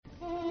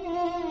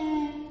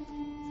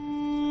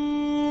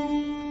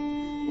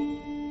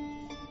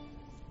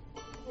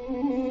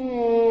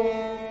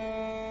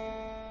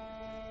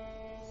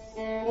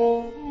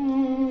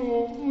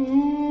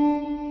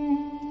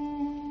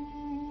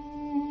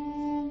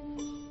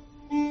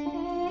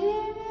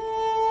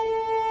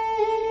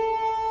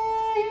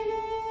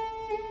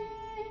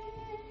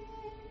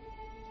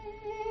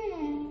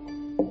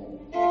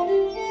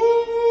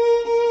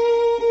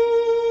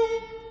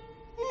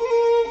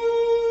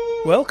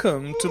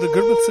Welcome to the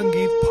Gurmat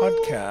Sangeet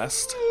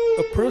podcast,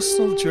 a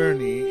personal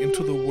journey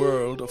into the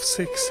world of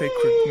Sikh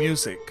sacred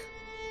music.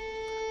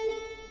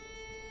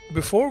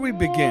 Before we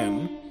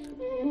begin,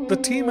 the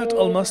team at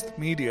Almast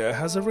Media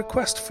has a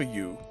request for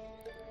you.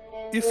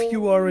 If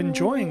you are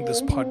enjoying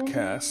this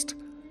podcast,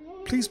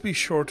 please be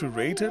sure to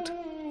rate it,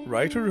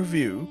 write a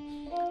review,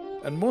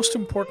 and most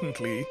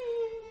importantly,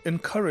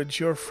 encourage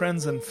your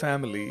friends and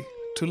family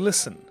to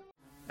listen.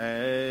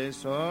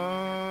 ऐसो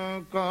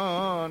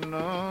कौन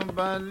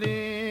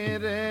बलि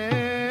रे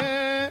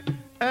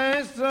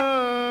ऐसो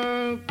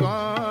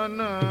कौन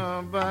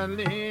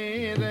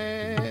बलि रे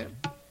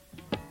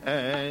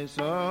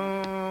ऐसो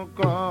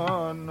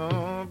कौन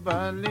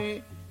बलि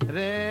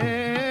रे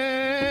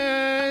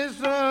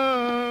ऐसो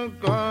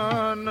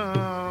कौन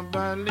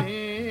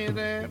बलि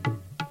रे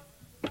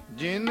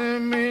जिन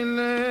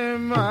मिले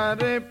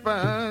मारे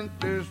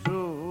पंच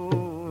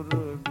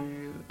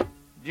सूरवीर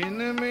जिन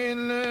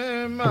मिले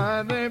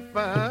मारे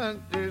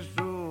पंच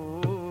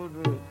सूर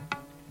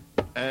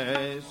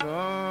ऐसो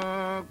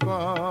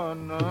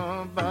कौन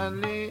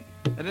बलि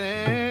रे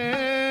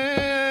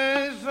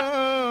ऐसो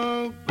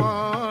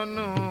कौन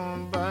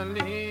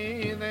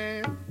बलि रे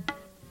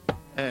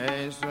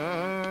ऐसो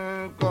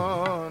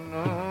कौन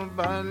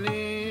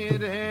बलि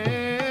रे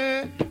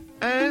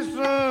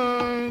ऐसो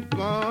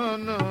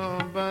कौन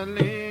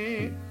बलि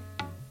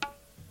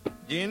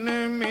जिन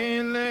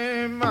मिले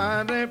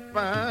मारे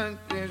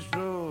पंच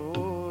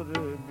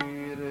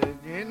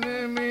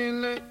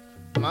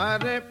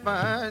मारे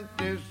पंच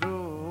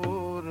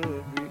सूर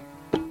भी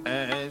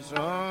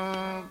ऐसो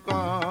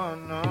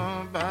कौन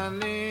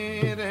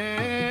बलि रे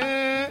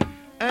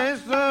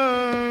ऐसो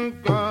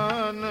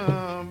कौन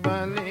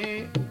बलि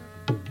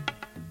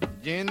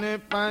जिन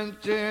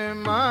पंच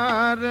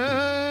मार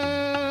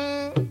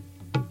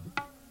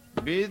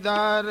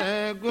बिदारे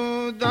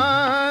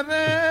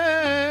गुदारे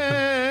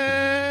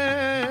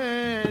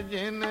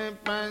जिन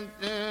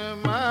पंच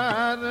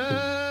मार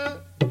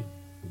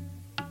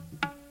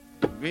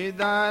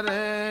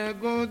बिदारे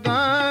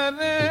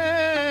गुदारे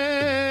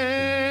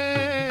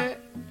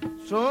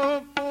सो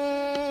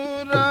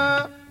पूरा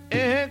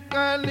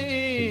एकली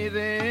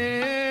रे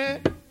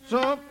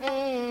सो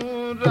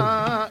पूरा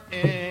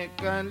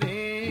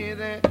एकली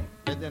रे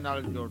ਇਹਦੇ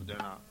ਨਾਲ ਜੋੜ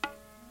ਦੇਣਾ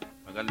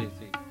ਅਗਲੀ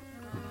ਸੀ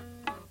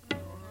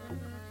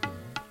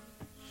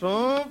ਸੋ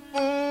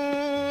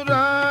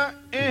ਪੂਰਾ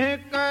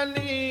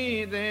एकली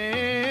रे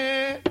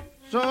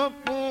सो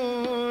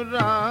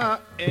पूरा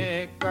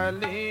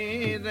एकली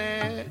रे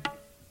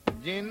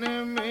जिन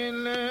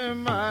मिल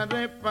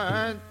मारे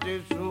पंच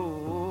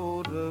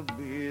सूर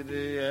बीर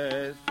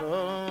ऐसो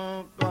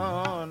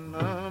कौन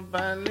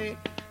बलि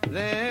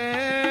रे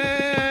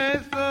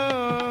ऐसो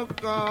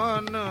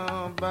कौन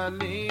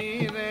बलि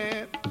रे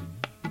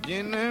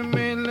जिन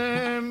मिल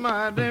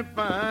मारे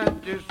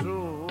पंच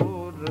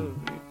सूर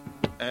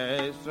बीर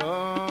ऐसो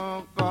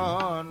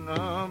कौन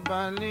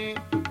बलि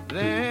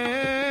रे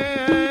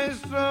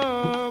ऐसो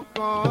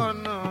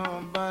कौन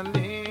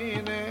बलि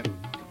रे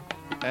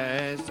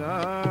ऐसा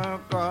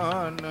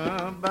कौन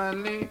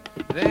बलि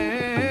रे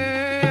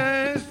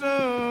ऐसो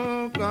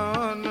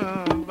कौन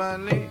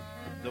बलि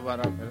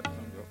दोबारा फिर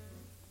समझो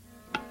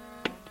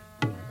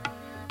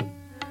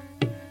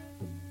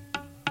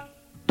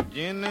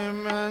जिन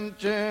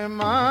मंच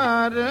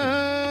मार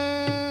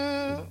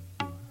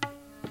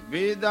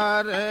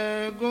बिदारे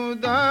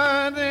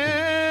गुदारे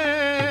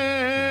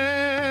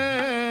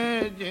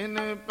जिन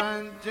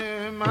पंच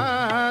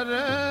मार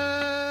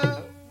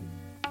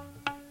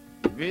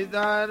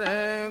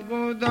बिदारे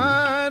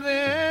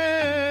गुदारे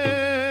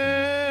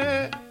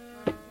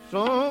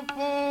सो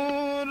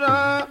पूरा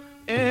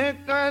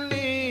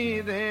एकली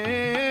रे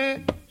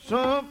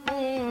सो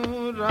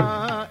पूरा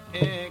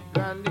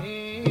एकली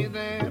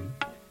रे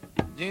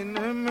जिन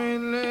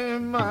मिल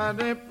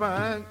मारे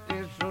पंच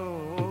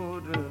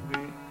सूर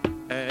भी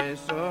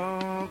ऐसो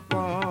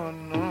कौन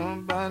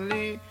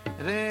बलि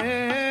रे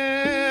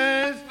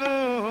ऐसो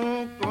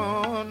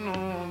कौन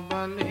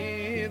बलि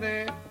रे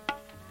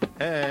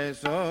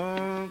ऐसो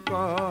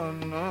कौन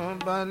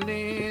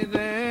बलि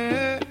रे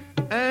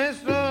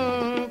ऐसो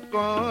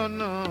कौन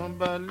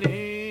बलि.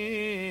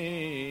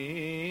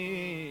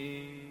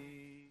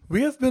 We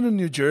have been in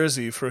New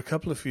Jersey for a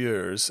couple of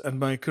years, and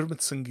my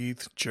Gurmat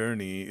Sangeet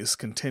journey is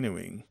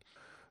continuing.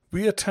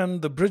 We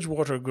attend the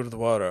Bridgewater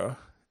Gurdwara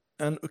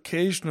and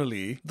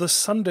occasionally the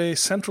Sunday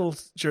Central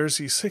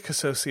Jersey Sikh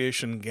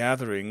Association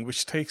gathering,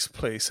 which takes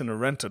place in a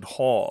rented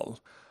hall.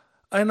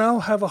 I now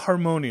have a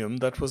harmonium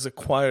that was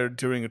acquired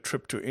during a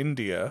trip to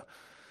India,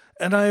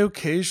 and I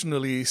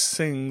occasionally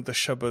sing the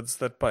shabads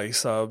that Bhai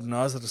Sahib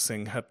Nazir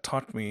Singh had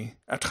taught me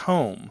at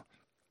home.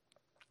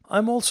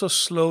 I'm also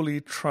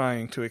slowly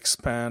trying to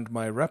expand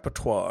my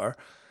repertoire,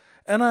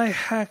 and I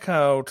hack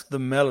out the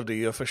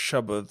melody of a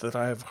shabad that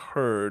I have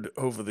heard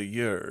over the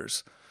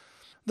years.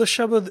 The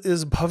shabad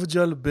is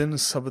Bhavjal bin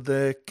Sabde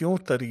Kyon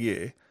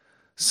Tariye,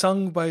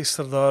 sung by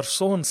Sardar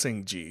Sohan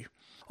Singh Ji.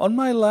 On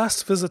my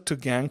last visit to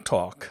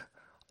Gangtok,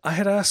 I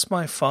had asked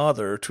my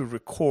father to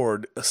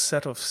record a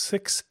set of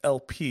 6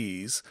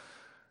 LPs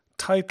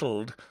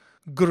titled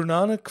Guru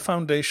Nanak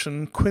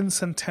Foundation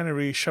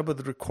Quincentenary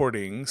Shabad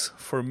Recordings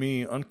for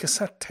me on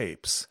cassette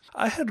tapes.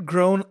 I had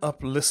grown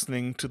up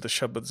listening to the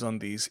Shabads on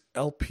these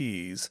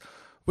LPs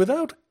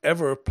without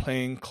ever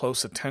paying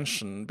close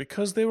attention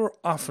because they were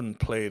often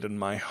played in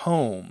my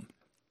home.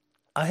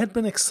 I had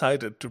been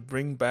excited to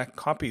bring back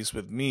copies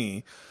with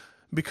me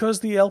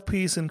because the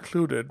LPs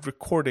included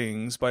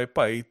recordings by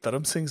Bhai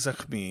Dharam Singh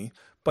Zakhmi,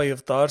 Bhai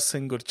Avtar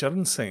Singh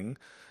Gurcharan Singh,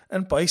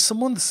 and Bhai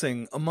Samund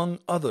Singh, among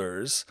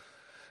others,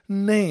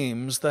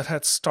 names that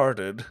had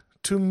started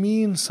to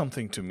mean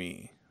something to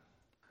me.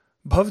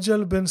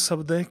 Bhavjal bin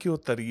Sabde Kyo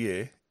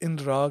Tariye in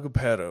Rag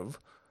Bhairav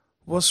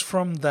was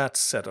from that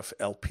set of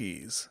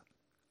LPs.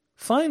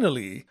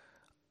 Finally,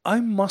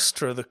 I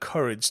muster the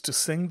courage to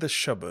sing the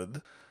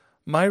Shabad,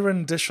 my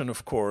rendition,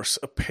 of course,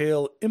 a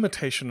pale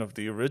imitation of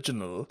the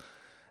original,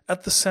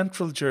 at the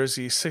Central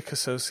Jersey Sikh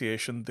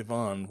Association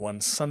Diwan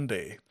one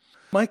Sunday.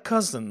 My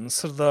cousin,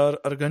 Sardar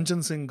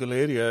Arganjan Singh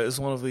Guleria, is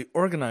one of the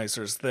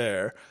organizers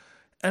there,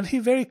 and he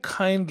very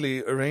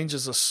kindly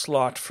arranges a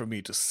slot for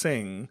me to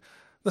sing.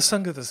 The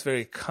Sangat is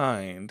very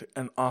kind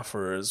and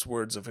offers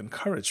words of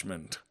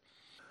encouragement.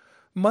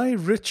 My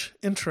rich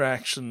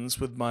interactions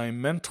with my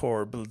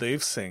mentor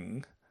Baldev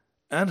Singh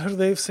and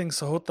Hardev Singh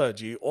Sahota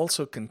ji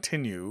also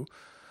continue.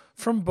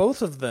 From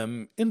both of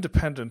them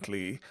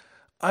independently,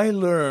 I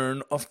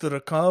learn of the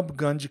Rakab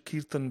Ganj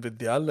Kirtan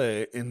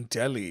Vidyalaya in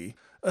Delhi,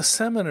 a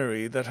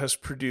seminary that has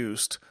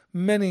produced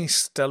many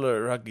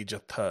stellar Ragi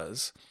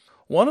Jathas.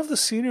 One of the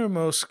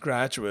senior-most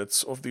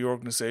graduates of the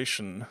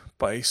organization,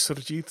 Bhai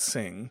Surjit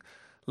Singh,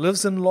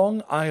 lives in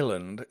Long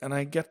Island, and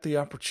I get the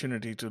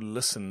opportunity to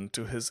listen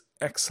to his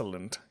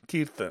excellent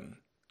kirtan.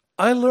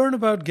 I learn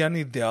about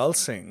Gyani Dyal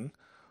Singh,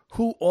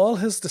 who all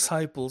his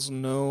disciples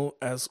know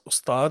as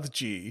Ustad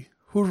Ji,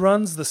 who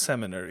runs the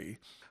seminary.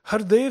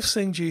 Hardev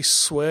Singh Ji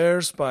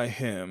swears by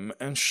him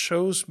and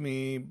shows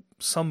me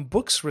some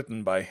books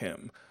written by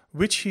him,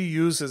 which he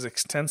uses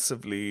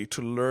extensively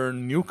to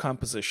learn new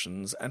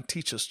compositions and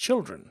teaches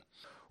children.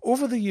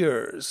 Over the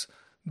years,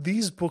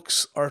 these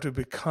books are to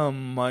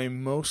become my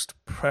most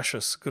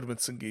precious Gurmat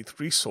Sangeet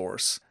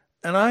resource,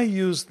 and I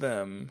use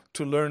them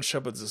to learn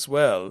Shabads as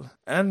well,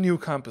 and new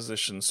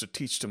compositions to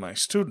teach to my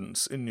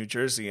students in New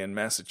Jersey and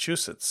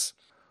Massachusetts.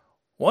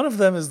 One of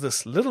them is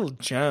this little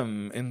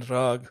gem in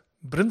Rag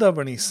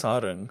Brindavani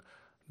Sarang,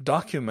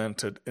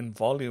 documented in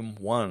Volume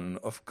 1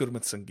 of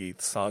Gurmat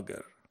Sangeet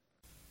Sagar.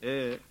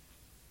 ਇਹ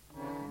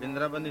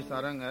ਬਿੰਦਰਾਬੰਦੀ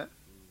ਸਾਰੰਗ ਹੈ,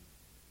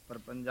 ਪਰ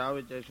ਪੰਜਾਬ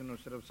ਵਿੱਚ ਇਸ ਨੂੰ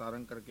ਸਿਰਫ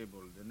ਸਾਰੰਗ ਕਰਕੇ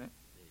ਬੋਲਦੇ ਨੇ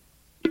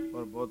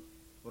ਔਰ ਬਹੁਤ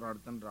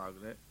ਪੁਰਾਤਨ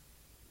ਰਾਗ ਹੈ।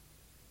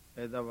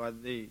 ਇਹਦਾ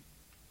ਵਾਦੀ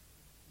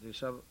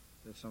ਰਿਸ਼ਭ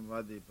ਤੇ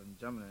ਸੰਵਾਦੀ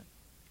ਪੰਚਮ ਨੇ।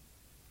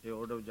 ਇਹ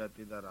ਓਡਵ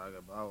ਜਾਤੀ ਦਾ ਰਾਗ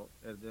ਹੈ ਭਾਵ।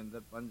 ਇਹਦੇ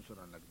ਅੰਦਰ 5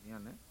 ਸੁਰਾਂ ਲੱਗਦੀਆਂ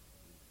ਨੇ।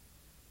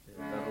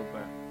 ਇਹਦਾ ਰੂਪ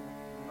ਹੈ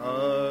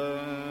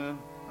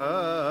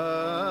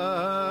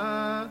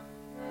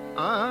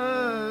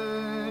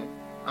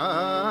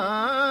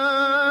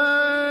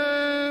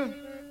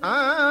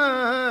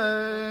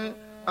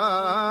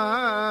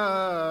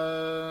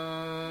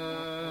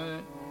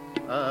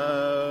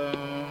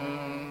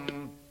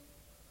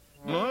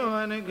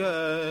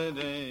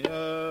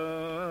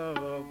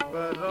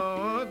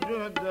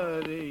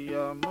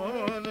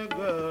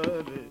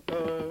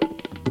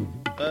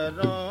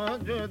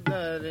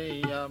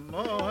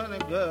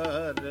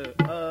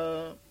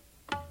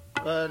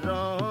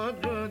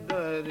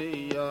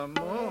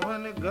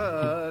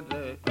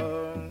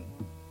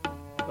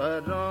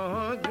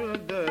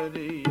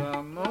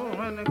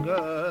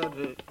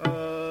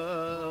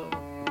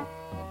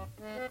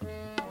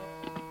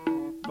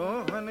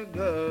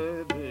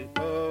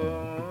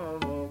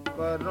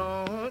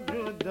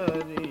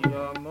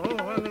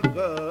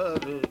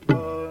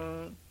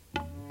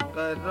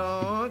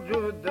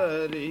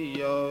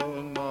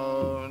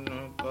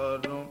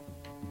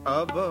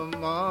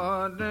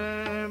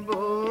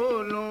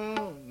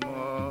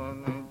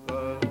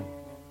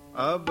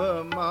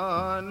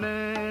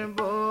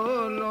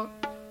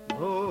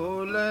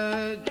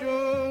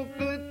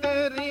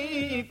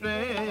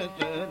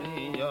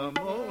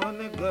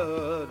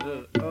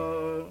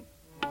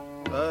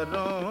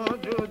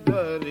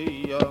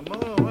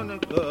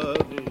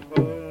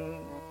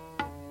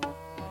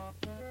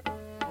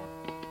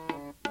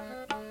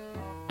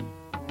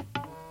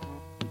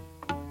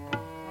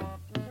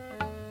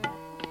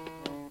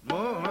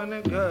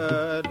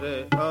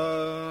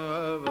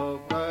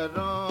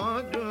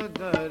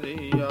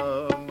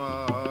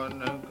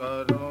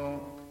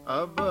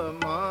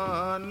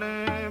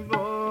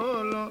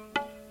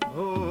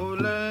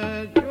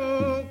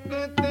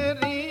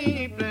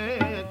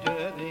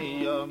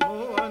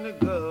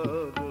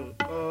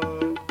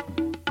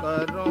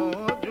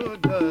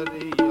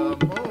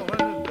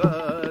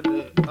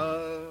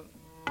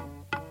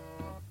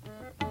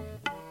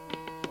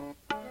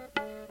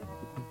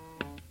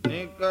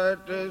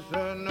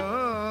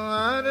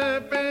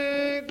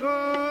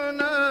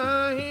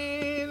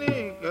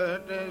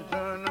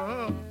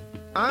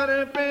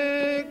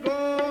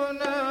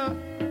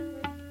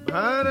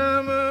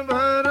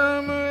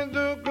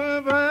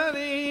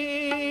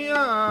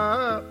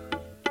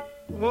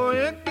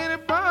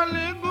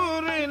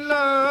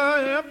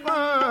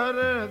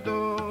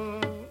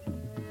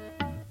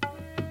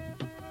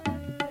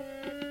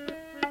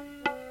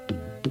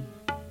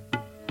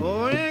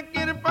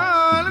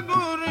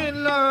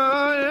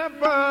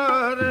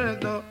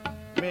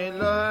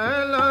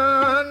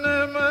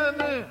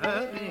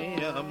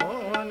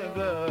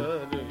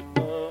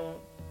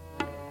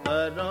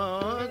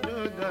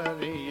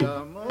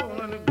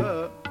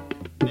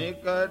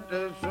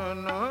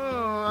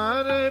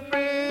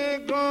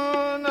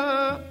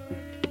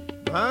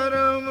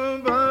भरम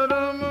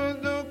भरम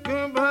दुख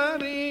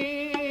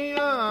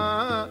भरिया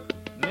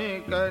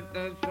निकट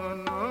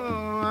सुनो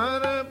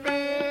हर पे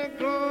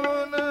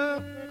कौन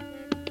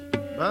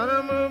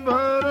भरम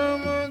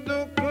भरम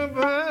दुख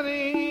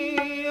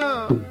भरिया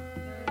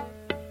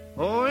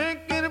होए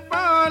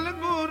कृपाल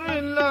गुर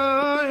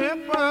लाए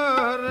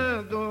पार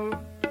दो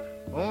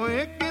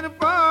होए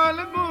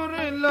कृपाल गुर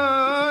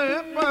लाए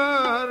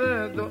पार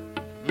दो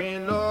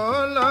मिलो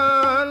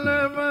लाल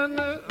बन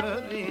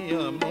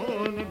हरिया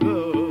मोन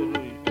गोर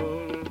को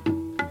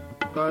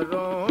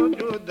करो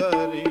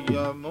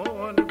जुदरिया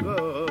मोन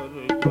गोर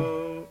को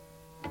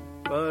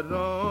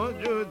करो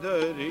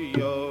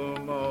जुदरिया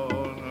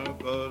मोन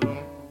करो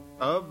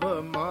अब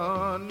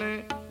माने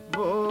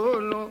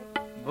बोलो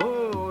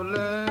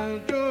भूले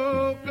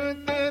चूक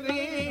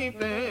तेरी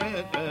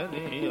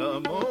बेचरिया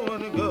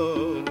मोन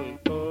गोर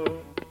को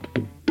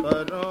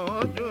करो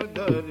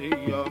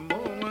जुदरिया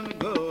मोन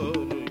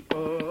गोर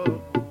को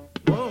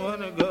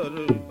मोन गोर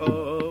को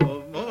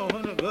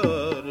मोन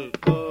गोर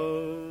को.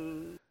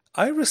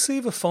 I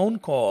receive a phone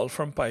call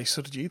from Bhai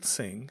Surjit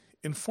Singh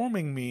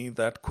informing me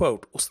that,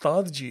 quote,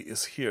 Ustad Ji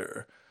is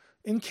here,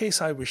 in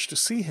case I wish to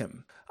see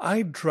him.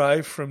 I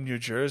drive from New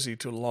Jersey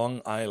to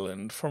Long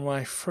Island for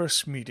my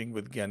first meeting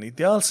with Gyani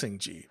Dyal Singh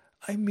Ji.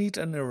 I meet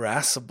an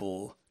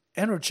irascible,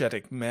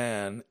 energetic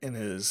man in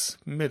his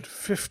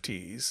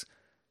mid-50s.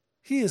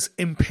 He is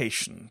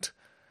impatient.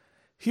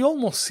 He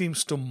almost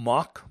seems to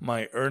mock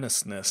my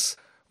earnestness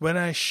when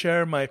I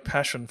share my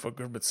passion for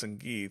Gurmat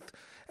Sangeet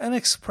and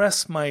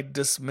express my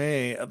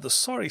dismay at the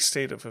sorry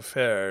state of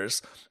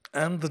affairs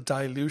and the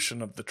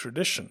dilution of the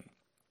tradition.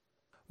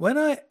 When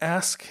I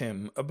ask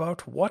him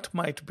about what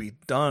might be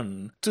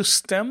done to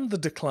stem the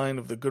decline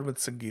of the Gurmat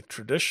Sangeet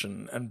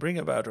tradition and bring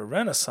about a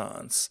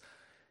renaissance,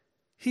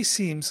 he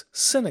seems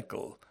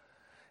cynical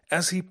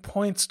as he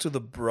points to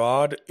the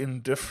broad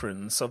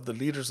indifference of the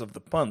leaders of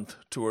the Panth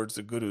towards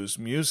the Guru's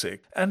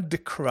music and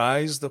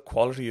decries the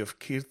quality of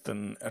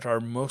Kirtan at our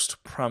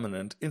most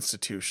prominent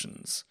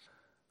institutions.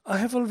 I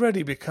have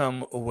already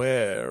become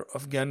aware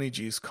of Gyani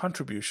Ji's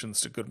contributions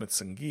to Gurmat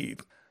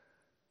Sangeet.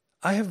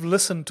 I have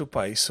listened to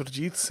Bhai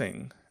Surjit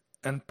Singh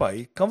and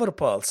Bhai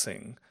Kanwarpal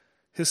Singh,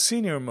 his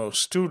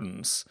senior-most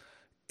students,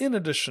 in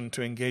addition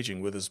to engaging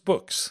with his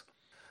books.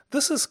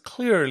 This is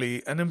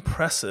clearly an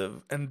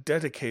impressive and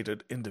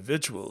dedicated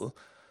individual,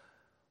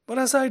 but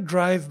as I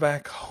drive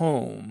back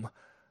home,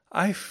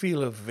 I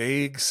feel a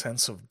vague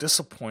sense of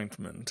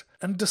disappointment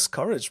and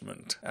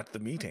discouragement at the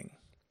meeting.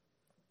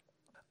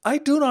 I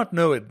do not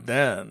know it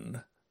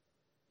then,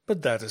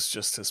 but that is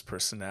just his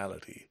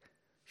personality.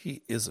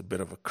 He is a bit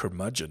of a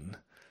curmudgeon.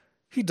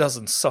 He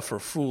doesn't suffer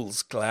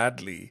fools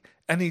gladly,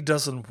 and he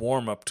doesn't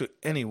warm up to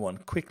anyone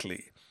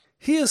quickly.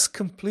 He is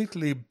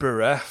completely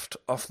bereft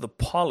of the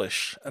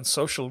polish and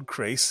social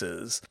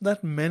graces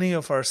that many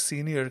of our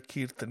senior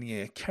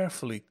Kirtaniye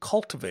carefully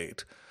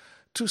cultivate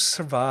to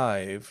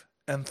survive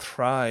and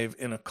thrive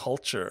in a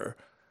culture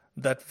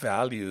that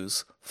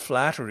values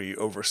flattery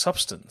over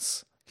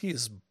substance. He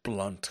is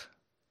blunt,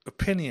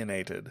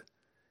 opinionated.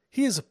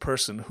 He is a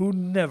person who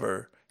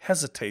never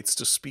hesitates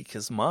to speak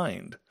his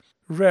mind.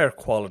 Rare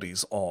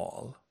qualities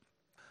all.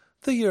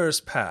 The years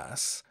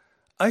pass.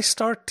 I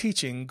start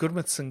teaching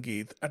Gurmat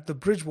Sangeet at the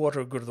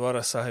Bridgewater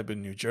Gurdwara Sahib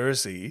in New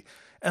Jersey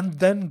and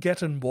then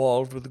get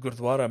involved with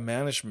Gurdwara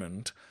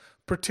management,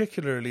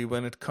 particularly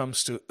when it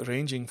comes to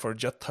arranging for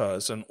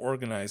jathas and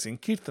organizing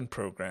Kirtan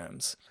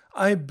programs.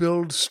 I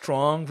build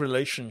strong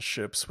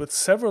relationships with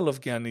several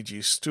of Gyani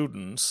Ji's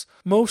students,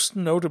 most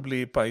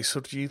notably Bhai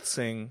Surjit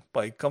Singh,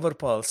 Bhai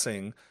Kanwarpal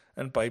Singh,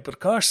 and Bhai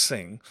Prakash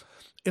Singh,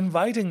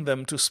 inviting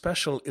them to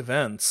special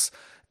events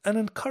and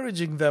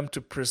encouraging them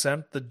to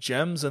present the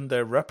gems in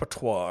their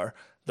repertoire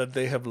that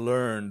they have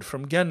learned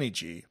from Gyani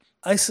Ji.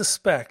 I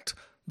suspect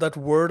that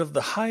word of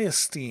the high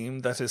esteem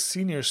that his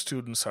senior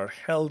students are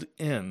held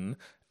in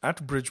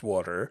at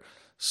Bridgewater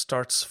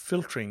starts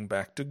filtering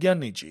back to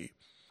Gyani Ji.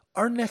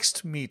 Our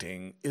next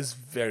meeting is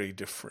very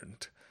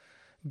different.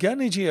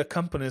 Gyani Ji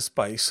accompanies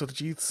Bhai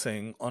Surjit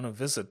Singh on a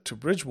visit to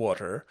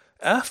Bridgewater.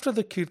 After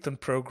the Kirtan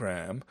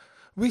program,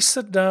 we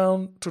sit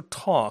down to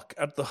talk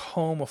at the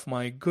home of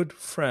my good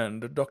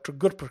friend, Dr.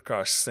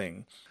 Gurprakash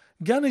Singh.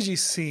 Gyani Ji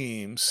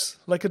seems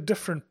like a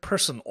different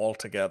person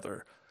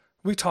altogether.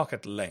 We talk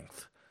at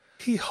length.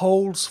 He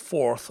holds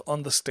forth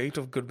on the state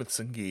of Gurmat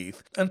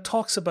Sangeet and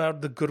talks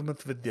about the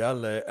Gurmat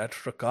Vidyalaya at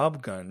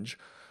Rakab Ganj,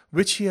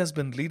 which he has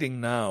been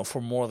leading now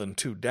for more than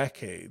 2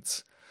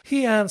 decades.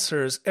 He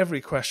answers every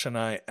question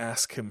I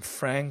ask him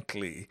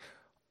frankly,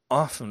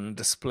 often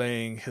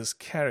displaying his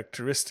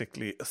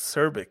characteristically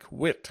acerbic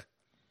wit.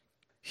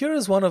 Here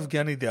is one of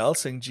Gyani Dyal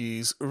Singh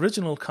Ji's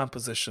original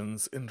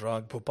compositions in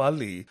Rag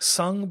Bhopali,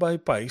 sung by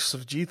Bhai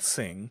Surjit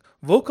Singh.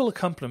 Vocal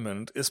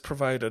accompaniment is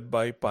provided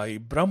by Bhai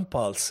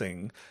Brahmpal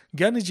Singh.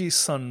 Gyani Ji's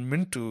son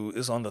Mintu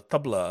is on the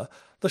tabla.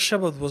 The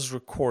shabad was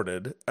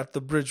recorded at the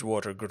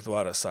Bridgewater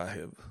Gurdwara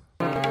Sahib.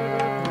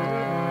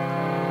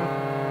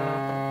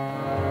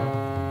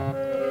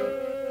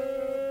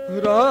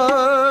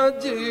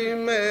 Raji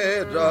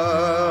mein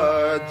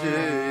Raji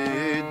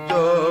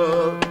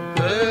jo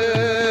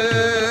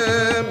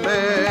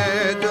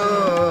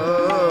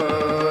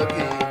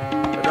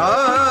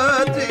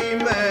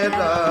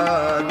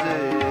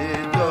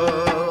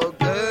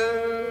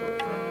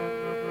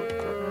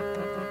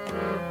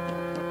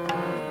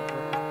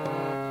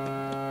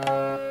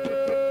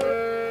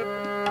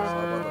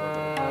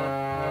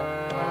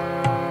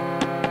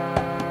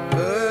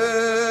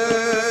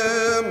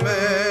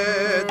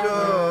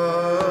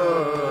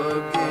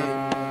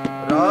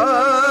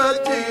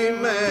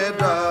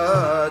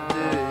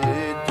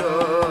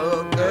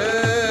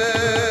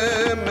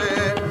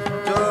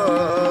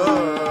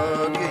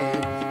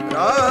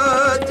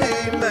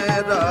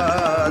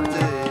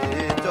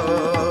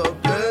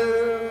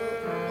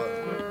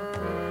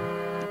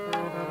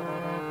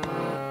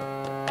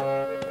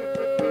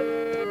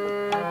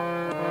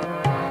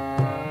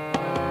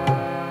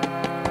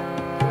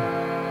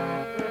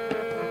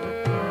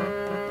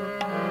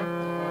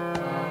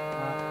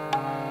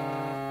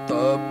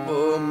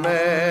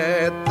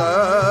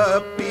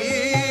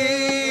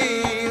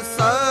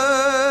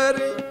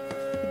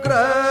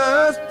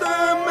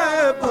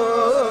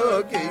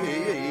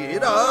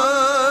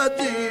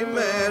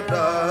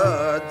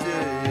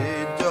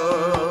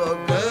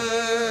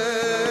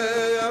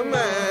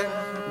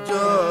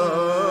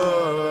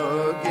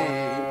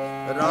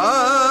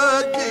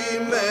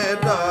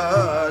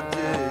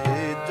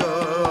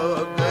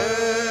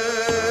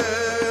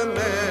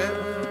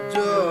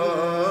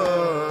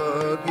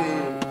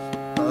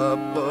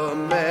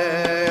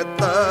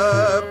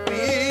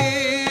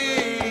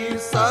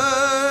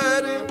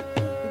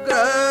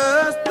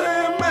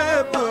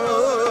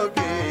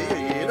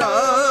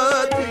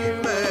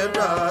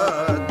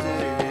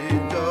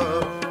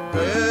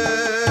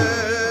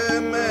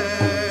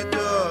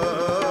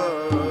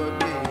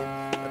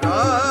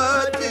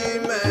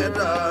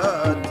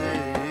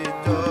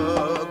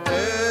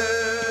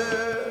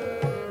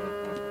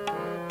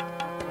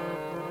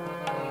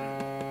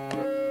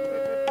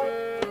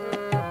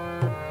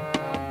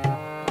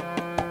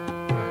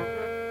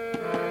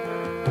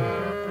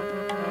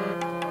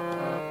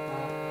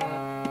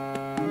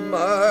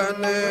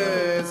मन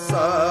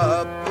सा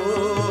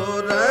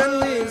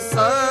पूरन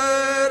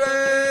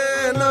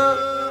सरना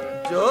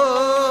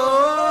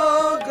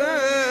जोग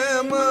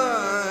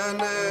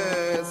मन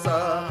सा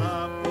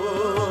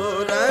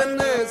पूरन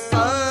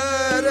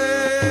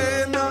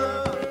सरना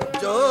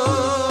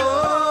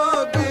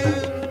जोग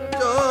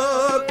जो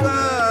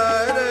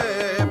कर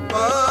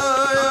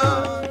पाया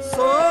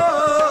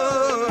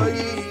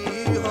सोई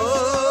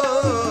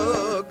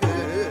होग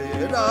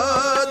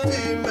राज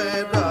में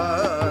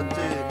राज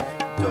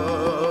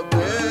जोग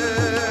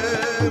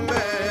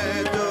में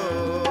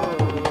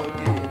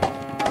जोगी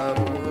अब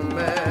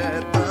मैं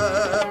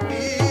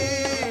तपी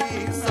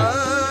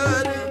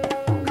सर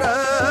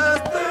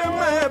ग्रस्त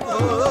में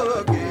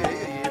भोगी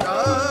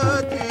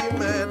राज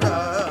में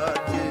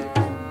राज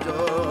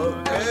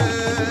जोग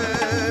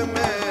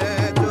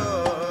में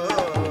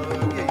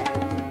जोगी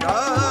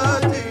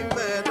राज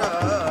में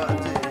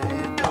राज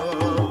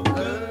जोग।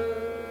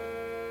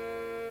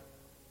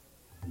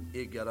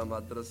 ਇਹ 11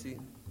 ਮਾਤਰਾ ਸੀ।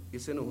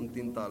 ਕਿਸੇ ਨੂੰ ਹੁਣ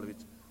 3 ਤਾਲ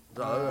ਵਿੱਚ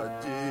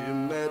ਰਾਜ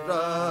ਮੈਂ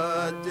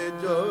ਰਾਜ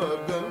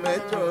ਜੋਗ ਮੈਂ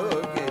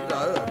ਜੋਗੀ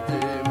ਰਾਜ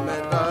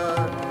ਮੈਂ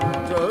ਰਾਜ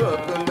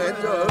ਜੋਗ ਮੈਂ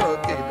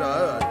ਜੋਗੀ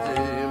ਰਾਜ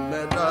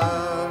ਮੈਂ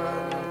ਰਾਜ।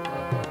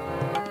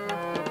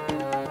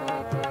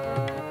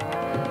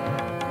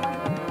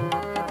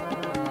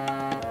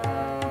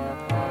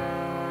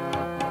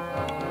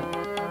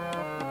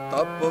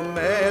 तप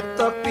मैं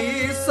तपी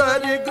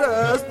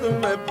सरग्रस्त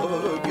में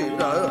भोगी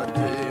राज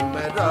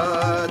में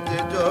राज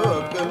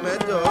जोग में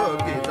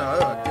जोगी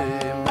राज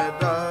में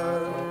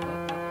राज।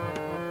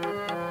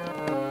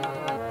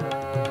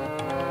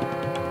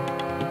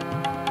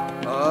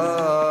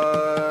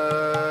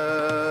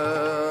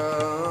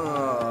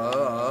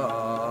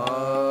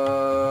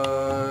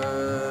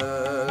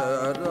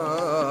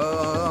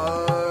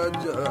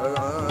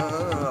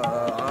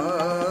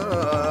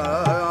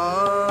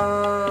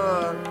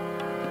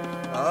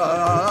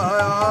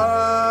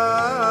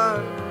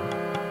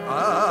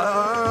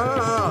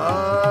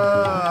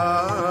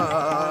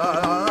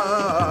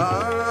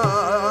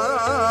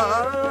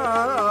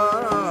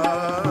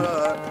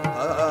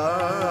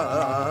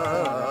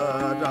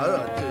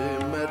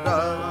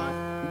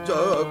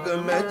 जोग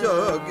में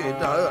जोगी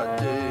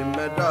राज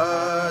में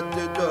राज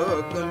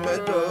जोग में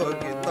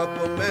जोगी तप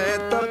में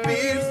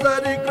तपी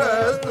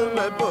सरग्रस्त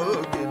में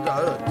भोगी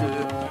राज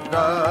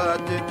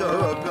राज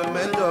जोग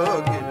में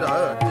जोगी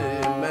राज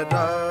में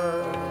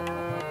राज।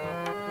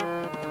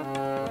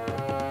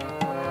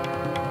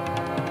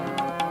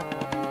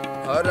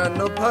 हरन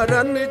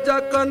भरन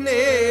जग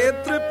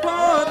नेत्र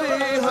पारे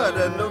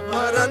हरन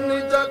भरन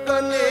जग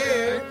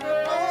नेत्र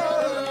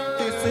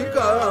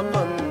किसका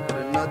मंत्र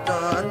न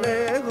जाने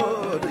हो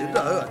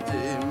राज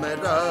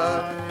मेरा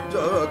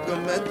जोग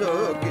में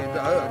जोगी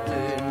राज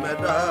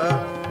मेरा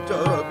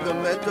जोग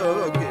में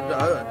जोगी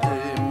राज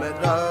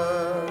मेरा।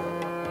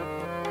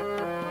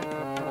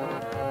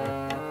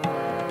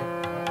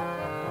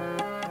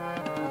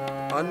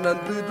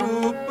 अनंत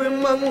रूप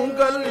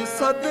मंगल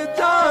सद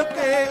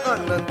जाके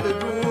अनंत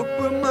रूप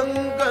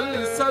मंगल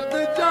सद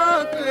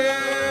जाके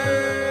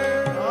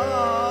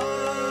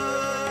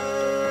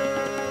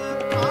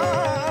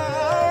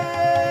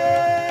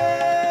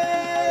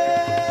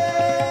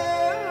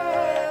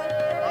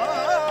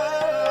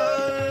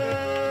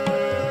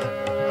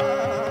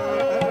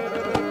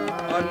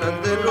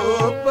आनंद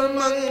रूप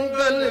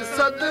मंगल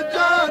सद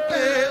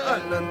जाके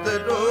आनंद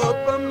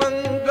रूप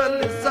मंगल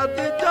सद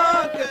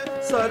जाके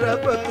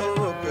सरब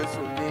लोक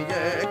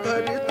सुनिए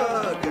करता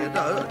के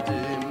राज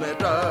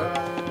मेरा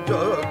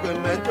जोग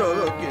में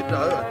जोगी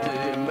राज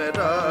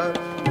मेरा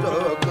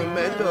जोग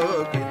में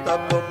जोगी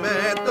तप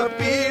में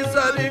तपी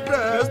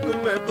सरग्रस्त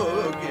में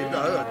भोगी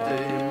राज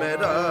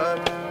मेरा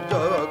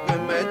जोग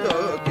में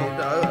जोगी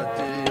राज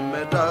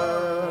मेरा।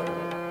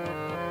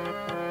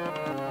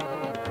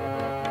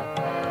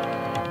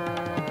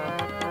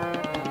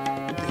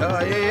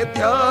 ध्याये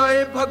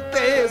ध्याये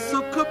भक्ते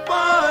सुख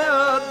पाया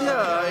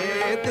ध्याये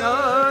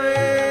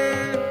ध्याये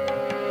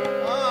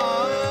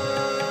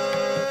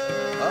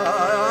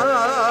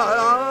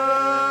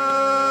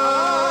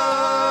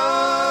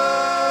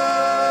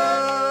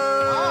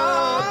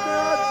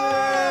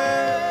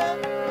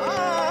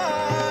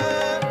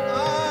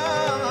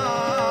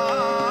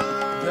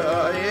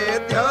ध्याये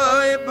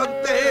ध्याये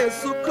भक्ते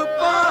सुख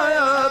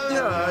पाया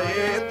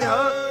ध्याये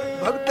ध्याये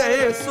भक्ते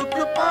सुख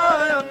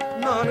पाया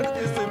नानक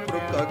जिस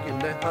प्रभु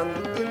किन्ने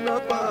अंत न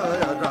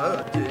पाया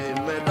राज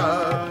मेरा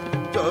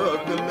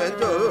जोग में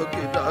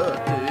जोगी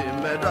राज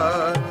मेरा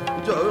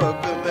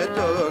जोग में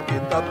जोगी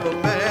तप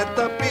में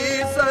तपी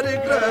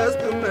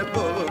सरग्रस्त में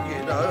भोगी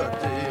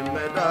राज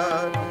मेरा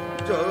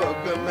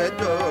जोग में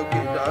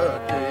जोगी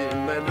राज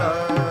मेरा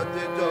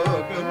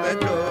जोग में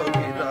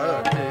जोगी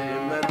राज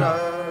मेरा।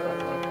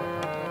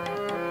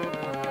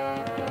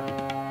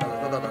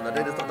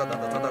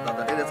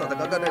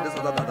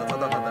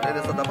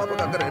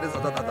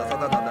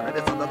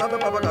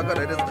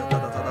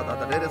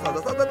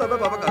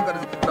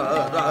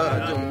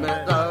 राज में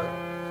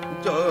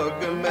जोग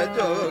में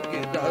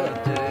जोगी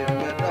राज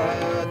में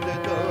राज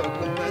जोग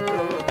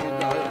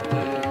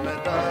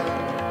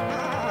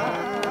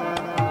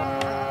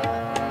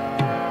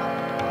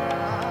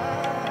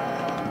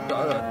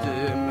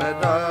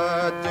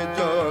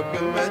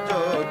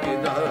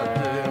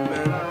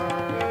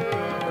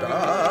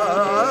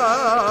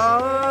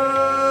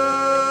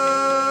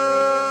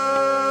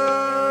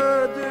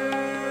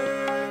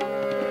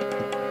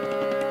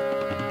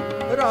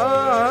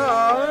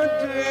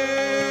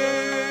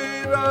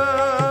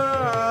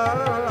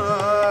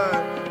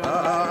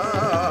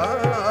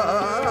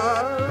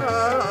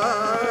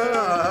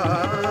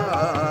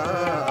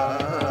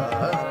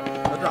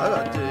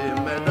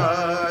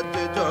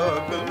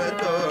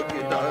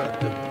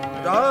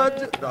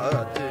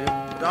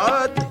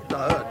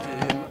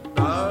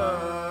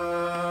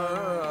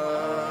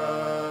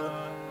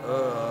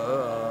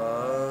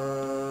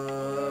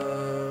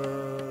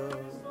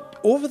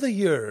Over the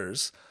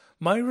years,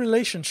 my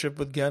relationship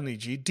with Gyani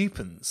Ji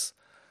deepens.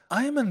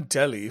 I am in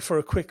Delhi for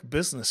a quick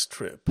business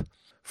trip.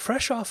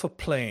 Fresh off a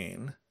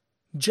plane,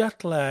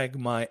 jet lag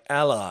my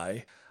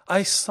ally,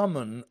 I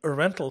summon a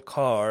rental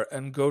car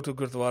and go to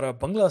Gurdwara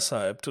Bangla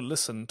Sahib to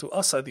listen to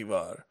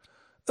Asadivar.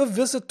 A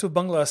visit to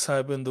Bangla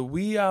Sahib in the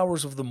wee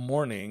hours of the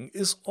morning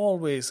is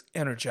always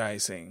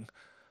energizing.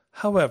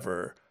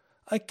 However,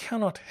 I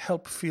cannot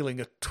help feeling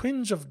a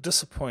twinge of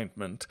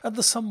disappointment at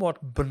the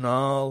somewhat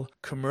banal,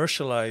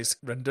 commercialized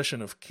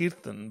rendition of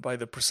Kirtan by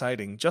the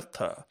presiding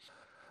Jatha.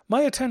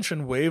 My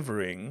attention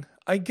wavering,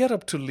 I get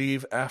up to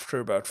leave after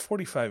about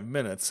 45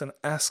 minutes and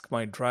ask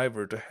my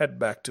driver to head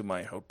back to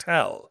my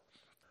hotel.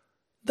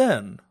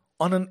 Then,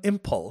 on an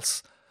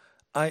impulse,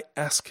 I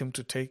ask him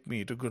to take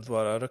me to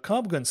Gurdwara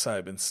Rakab Ganj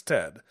Sahib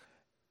instead.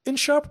 In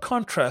sharp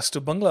contrast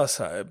to Bangla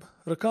Sahib,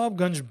 Rakab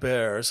Ganj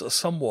bears a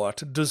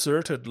somewhat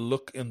deserted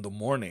look in the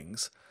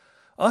mornings.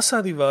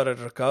 Asadivar at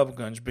Rakab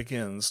Ganj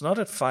begins not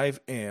at 5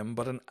 a.m.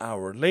 but an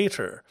hour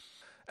later.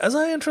 As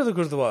I enter the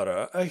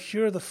Gurdwara, I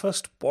hear the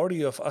first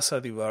body of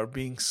Asadivar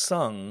being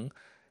sung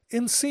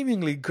in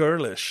seemingly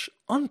girlish,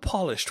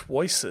 unpolished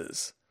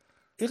voices.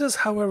 It is,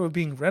 however,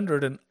 being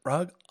rendered in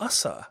Rag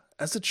Asa,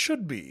 as it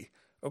should be,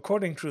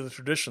 according to the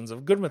traditions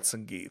of Gurmat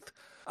Sangeet.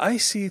 I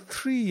see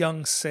 3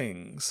 young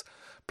Singhs,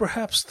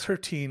 perhaps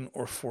 13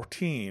 or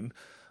 14,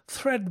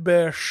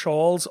 threadbare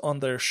shawls on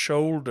their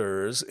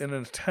shoulders in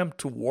an attempt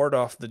to ward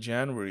off the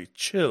January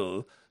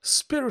chill,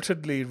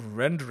 spiritedly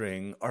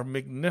rendering our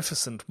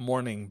magnificent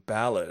morning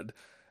ballad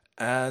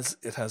as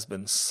it has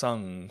been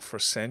sung for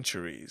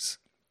centuries.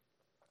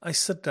 I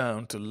sit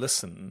down to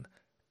listen,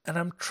 and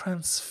am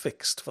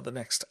transfixed for the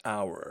next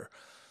hour.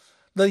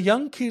 The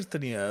young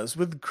Kirtaniyas,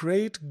 with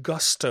great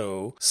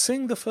gusto,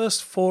 sing the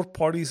first 4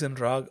 parties in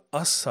Rag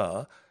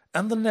Asa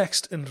and the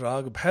next in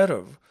Rag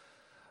Bhairav.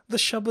 The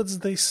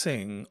shabads they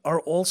sing are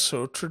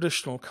also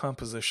traditional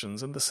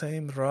compositions in the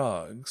same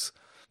rags.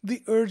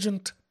 The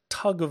urgent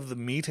tug of the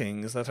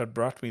meetings that had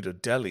brought me to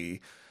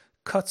Delhi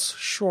cuts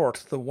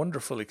short the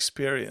wonderful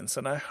experience,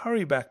 and I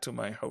hurry back to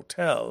my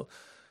hotel,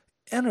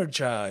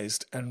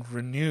 energized and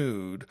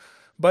renewed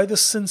by the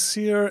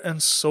sincere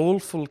and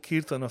soulful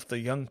kirtan of the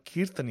young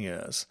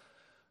Kirtaniyas,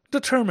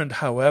 determined,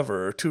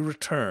 however, to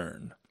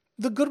return.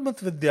 The Gurmat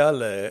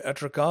Vidyalaya at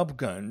Rakab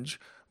Ganj,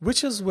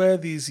 which is where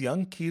these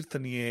young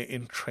Kirtaniye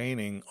in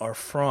training are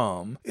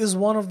from, is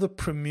one of the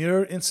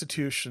premier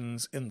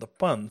institutions in the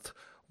Panth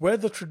where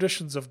the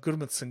traditions of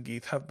Gurmat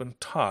Sangeet have been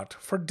taught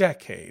for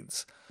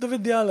decades. The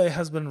Vidyalaya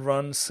has been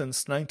run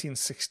since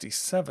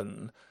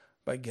 1967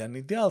 by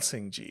Gyani Dyal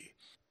Singh Ji.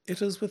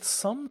 It is with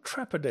some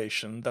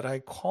trepidation that I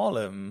call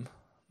him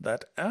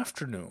that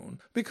afternoon,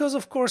 because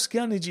of course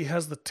Gyani Ji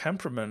has the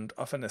temperament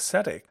of an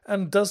ascetic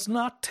and does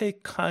not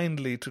take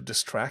kindly to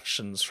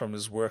distractions from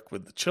his work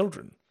with the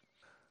children.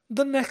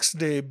 The next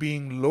day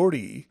being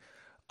Lodi,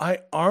 I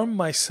arm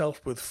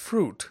myself with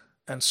fruit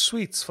and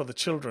sweets for the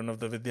children of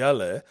the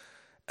Vidyalaya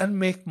and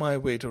make my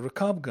way to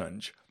Rakab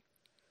Ganj.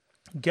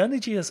 Gyani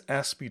Ji has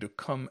asked me to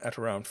come at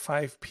around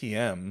 5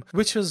 p.m.,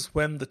 which is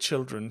when the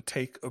children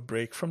take a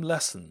break from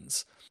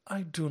lessons.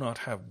 I do not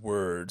have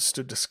words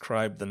to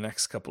describe the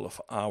next couple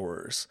of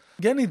hours.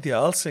 Gyani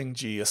Dyal Singh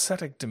Ji,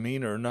 ascetic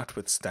demeanor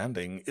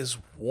notwithstanding, is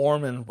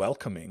warm and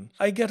welcoming.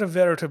 I get a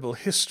veritable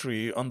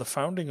history on the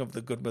founding of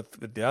the Gurmat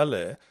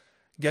Vidyalaya,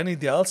 Gyani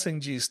Dyal Singh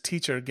Ji's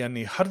teacher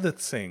Gyani Hardit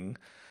Singh,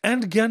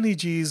 and Gyani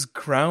Ji's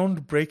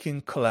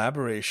groundbreaking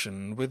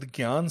collaboration with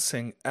Gyan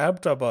Singh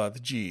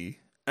Abtabad Ji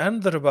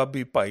and the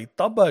Rababi Pai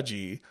Taba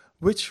Ji,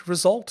 which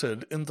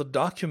resulted in the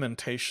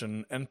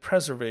documentation and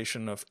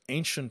preservation of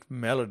ancient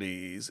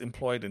melodies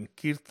employed in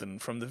Kirtan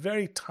from the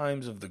very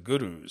times of the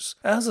Gurus.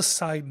 As a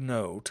side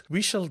note,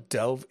 we shall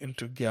delve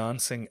into Gyan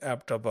Singh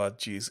Abtabad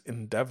Ji's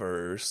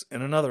endeavors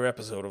in another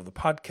episode of the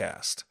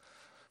podcast.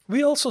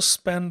 We also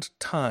spend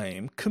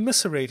time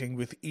commiserating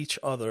with each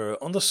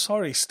other on the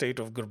sorry state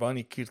of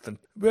Gurbani Kirtan,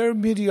 where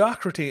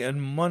mediocrity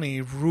and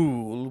money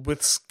rule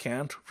with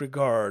scant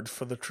regard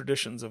for the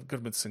traditions of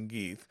Gurmat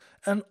Sangeet,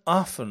 and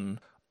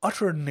often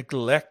utter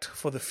neglect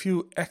for the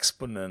few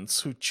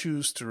exponents who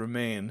choose to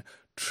remain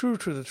true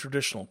to the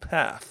traditional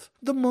path.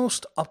 The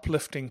most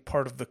uplifting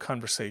part of the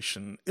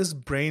conversation is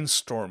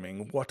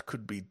brainstorming what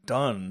could be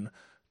done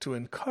to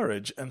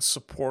encourage and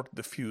support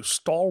the few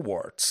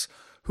stalwarts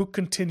who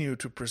continue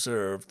to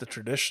preserve the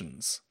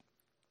traditions.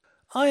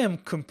 I am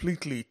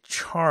completely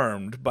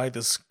charmed by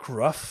this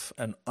gruff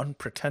and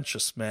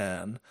unpretentious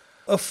man,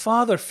 a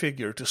father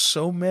figure to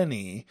so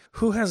many,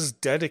 who has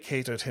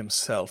dedicated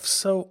himself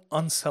so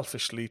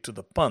unselfishly to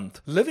the Panth,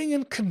 living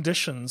in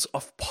conditions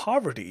of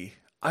poverty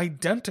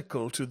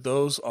identical to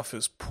those of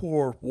his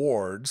poor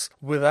wards,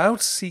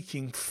 without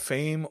seeking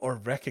fame or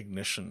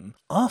recognition,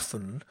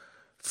 often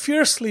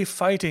fiercely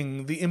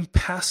fighting the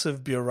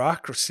impassive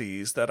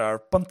bureaucracies that our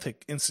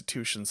Panthic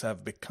institutions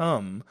have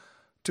become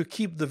to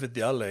keep the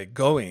Vidyalaya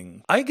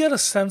going. I get a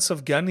sense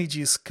of Gyani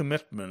Ji's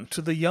commitment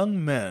to the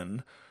young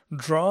men,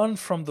 drawn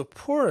from the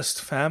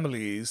poorest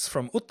families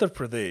from Uttar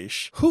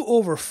Pradesh, who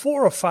over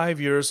 4 or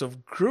 5 years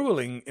of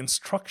grueling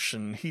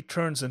instruction he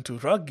turns into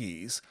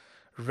raggis,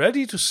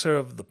 ready to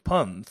serve the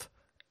panth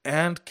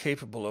and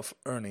capable of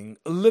earning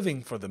a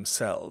living for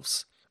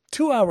themselves.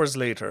 2 hours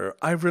later,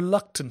 I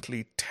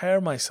reluctantly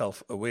tear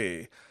myself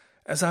away,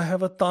 as I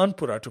have a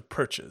tanpura to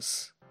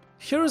purchase.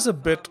 Here is a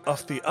bit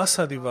of the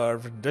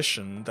Asadivar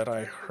rendition that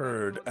I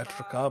heard at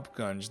Rakab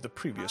Ganj the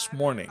previous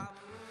morning.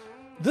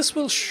 This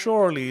will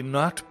surely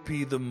not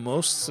be the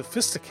most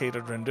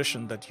sophisticated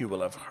rendition that you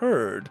will have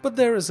heard, but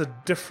there is a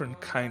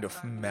different kind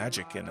of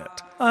magic in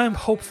it. I am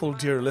hopeful,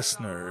 dear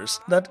listeners,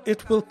 that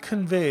it will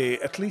convey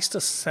at least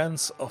a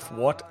sense of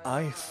what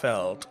I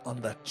felt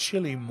on that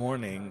chilly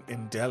morning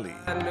in Delhi.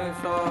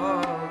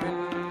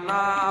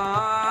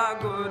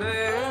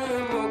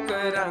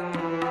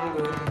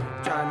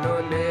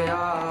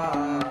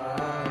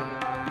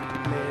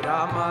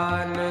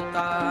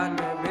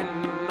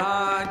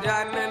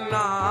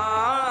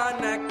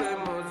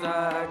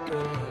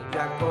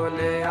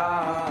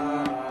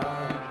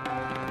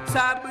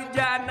 सब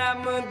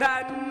जन्म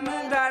धन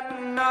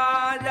धन्ना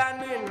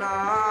जन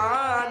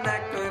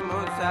नानक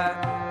मुसक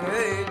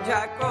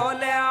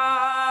झकोलिया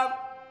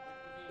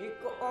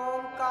एक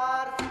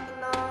ओंकार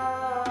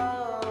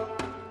सतनाम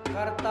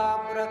करता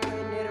पुरख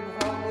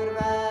निर्भव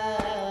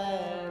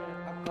निर्वैर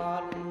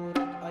अकाल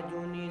मूरत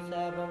अजूनी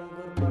सैभम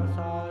गुर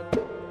प्रसाद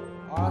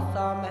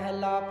आसा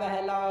महला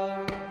पहला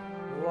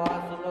हुआ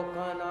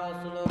श्लोकाना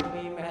श्लोक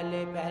भी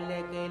महले पहले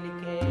के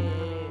लिखे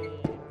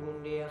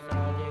मुंडे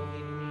असराज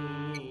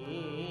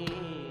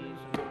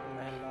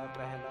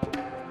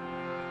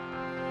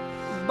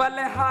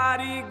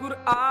बलहारी गुर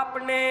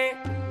आपने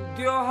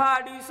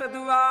द्योहाड़ी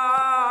सदवार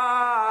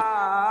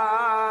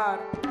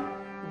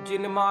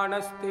जिन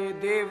मानस ते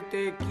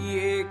देवते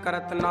किए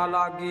करत ना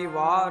लागी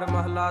वार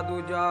महला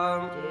दूजा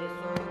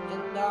जैसो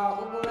जिंदा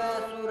उगवे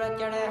सूरज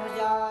चढ़े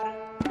हजार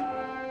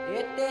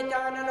एते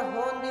चानन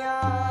होंदिया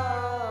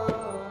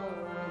गुर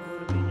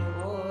बिन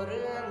घोर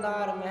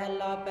अंधार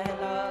महला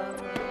पहला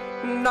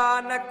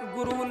नानक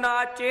गुरु ना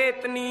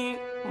चेतनी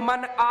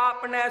मन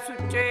आपने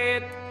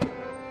सुचेत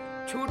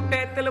छूटे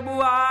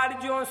तिलबुआर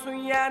जो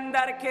सुइया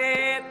अंदर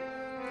खेत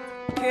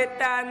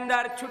खेत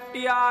अंदर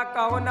छुट्टिया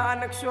कहो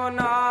नानक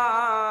सोना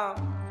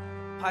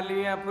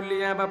फलियां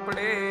फुलियां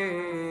बपड़े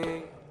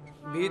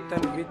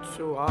भीतन बिच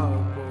सुहा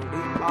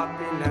कोड़ी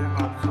आपी ने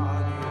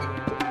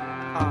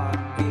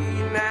आपी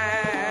ने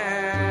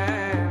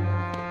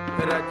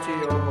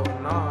रचियो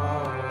ना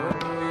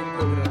कोई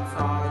कुदरत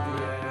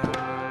साजिए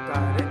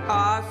कर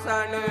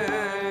आसन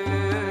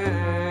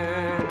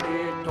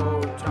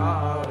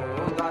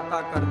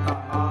करता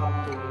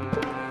आप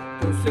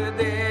तुस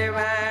देव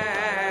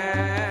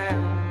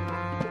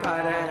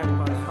करे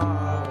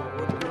बसाओ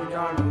तू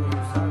जानो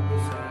सब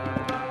से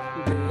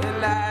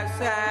दिल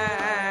से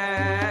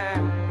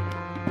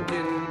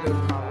जिंद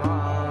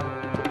खवाओ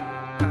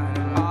कर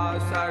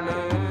आसन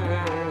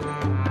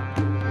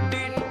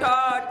डिटो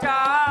चा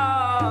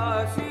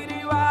श्री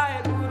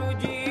वाहेगुरु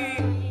जी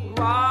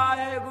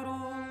वाहेगुरु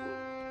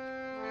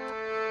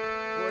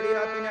कोड़ी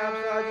आपने आप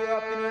साजियो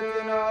आपने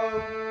चुनाव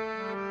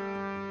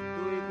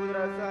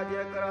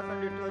साजिया करासन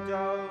डिठो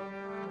जाओ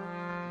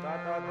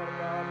दाता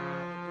करता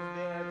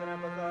तुझे है तना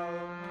बताओ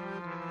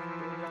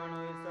तू जानो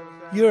ये सब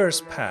से. Years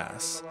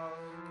pass.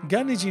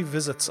 Gyani Ji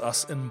visits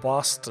us in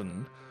Boston,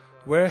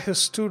 where his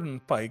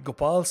student Bhai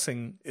Gopal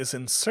Singh is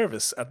in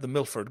service at the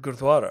Milford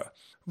Gurdwara.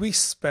 We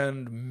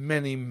spend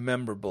many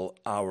memorable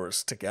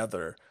hours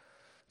together.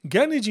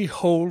 Gyani Ji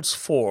holds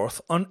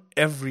forth on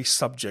every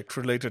subject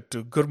related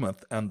to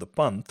Gurmat and the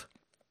Panth.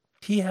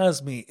 He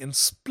has me in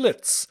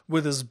splits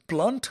with his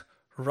blunt,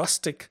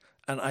 rustic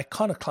and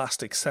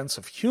iconoclastic sense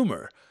of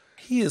humor.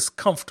 He is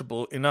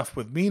comfortable enough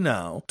with me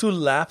now to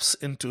lapse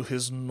into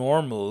his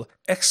normal,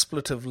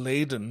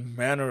 expletive-laden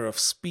manner of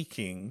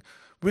speaking,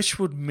 which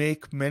would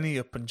make many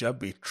a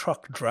Punjabi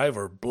truck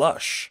driver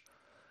blush.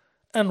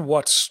 And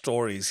what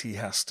stories he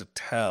has to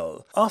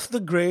tell of the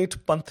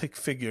great Panthic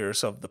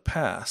figures of the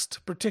past,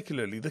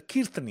 particularly the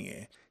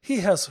Kirtaniye.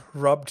 He has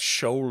rubbed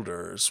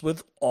shoulders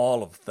with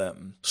all of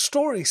them.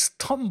 Stories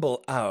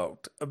tumble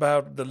out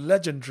about the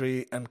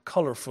legendary and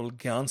colourful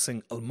Gyani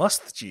Singh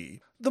Almast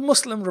Ji, the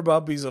Muslim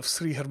Rababis of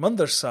Sri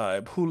Harmandir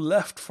Sahib who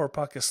left for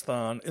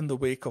Pakistan in the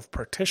wake of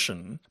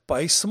partition,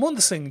 by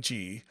Samund Singh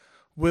Ji,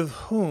 with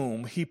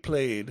whom he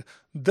played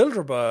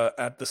Dilruba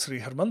at the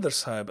Sri Harmandir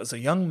Sahib as a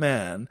young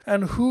man,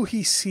 and who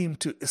he seemed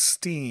to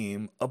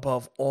esteem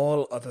above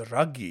all other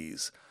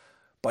raggis,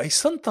 by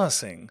Santa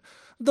Singh,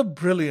 the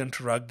brilliant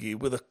raggi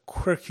with a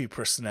quirky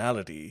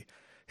personality,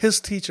 his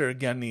teacher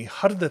Gyani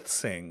Hardit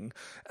Singh,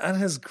 and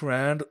his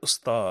grand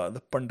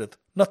ustad Pandit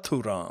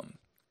Nathuram.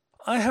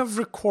 I have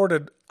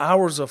recorded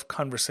hours of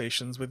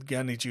conversations with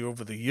Gyani Ji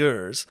over the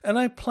years, and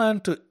I plan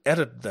to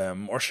edit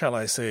them, or shall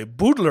I say,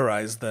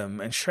 boodlerize them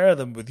and share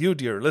them with you,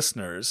 dear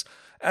listeners,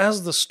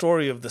 as the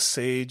story of the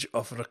sage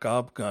of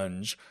Rakab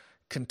Ganj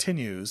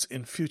continues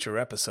in future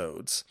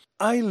episodes.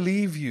 I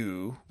leave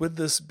you with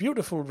this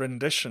beautiful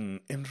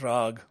rendition in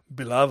Rag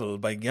Bilawal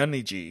by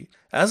Gyani Ji.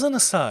 As an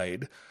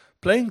aside,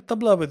 playing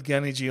tabla with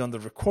Gyani Ji on the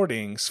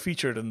recordings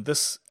featured in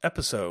this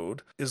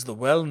episode is the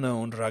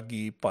well-known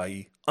Ragi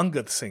Bhai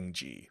Angad Singh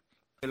Ji.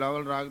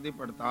 Bilawal राग दी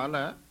पड़ताल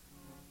है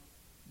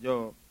जो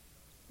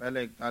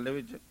पहले एक ताले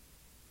विच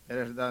फिर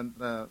इसदा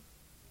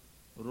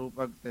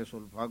रूपक ते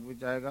सुलफाग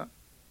विच आएगा,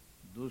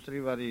 दूसरी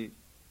बारी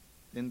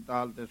 3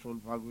 ताल ते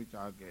सुलफाग विच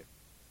आके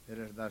फिर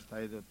इसदा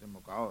स्थाई दे उत्ते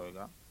मुका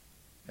होएगा।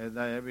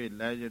 इसदा यह भी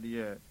लय जिहड़ी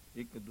है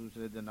एक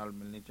दूसरे दे नाल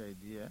मिलनी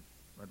चाहिदी है,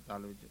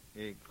 पड़ताल विच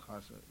एक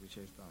खास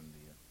विशेषता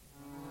हुंदी है।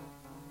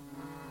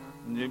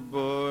 जी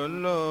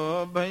बोलो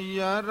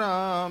भैया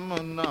राम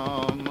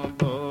नाम,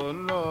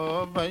 बोलो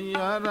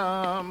भैया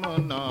राम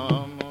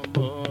नाम,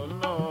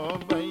 बोलो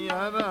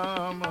भैया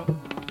राम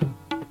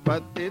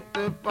पतित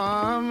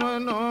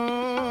पावनो,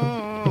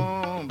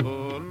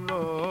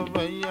 बोलो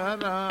भैया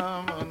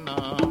राम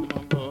नाम,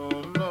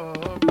 बोलो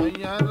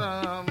भैया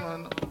राम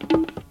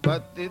नाम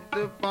पतित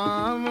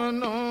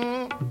पावनो,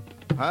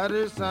 हर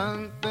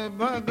संत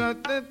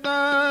भगत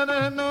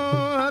तारनो,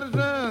 हर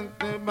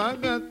संत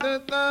भगत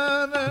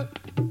तार,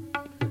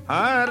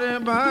 हर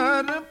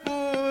बार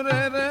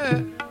पूरे रे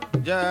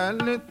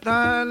जल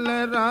थल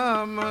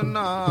राम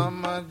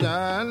नाम,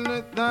 जल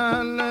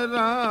थल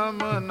राम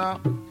नाम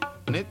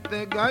नित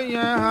गाय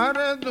हर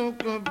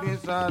दुख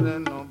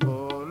बिसारनो,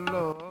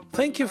 बोलो।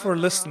 Thank you for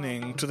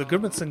listening to the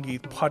Gurmat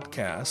Sangeet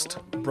podcast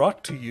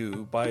brought to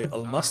you by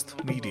Almast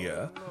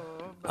Media.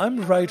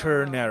 I'm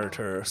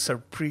writer-narrator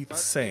Sarpreet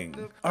Singh.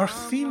 Our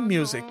theme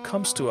music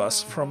comes to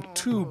us from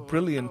 2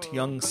 brilliant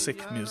young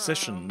Sikh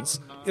musicians.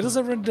 It is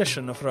a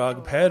rendition of Rag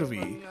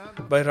Bhairavi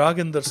by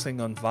Raginder Singh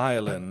on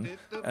violin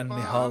and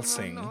Nihal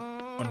Singh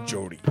on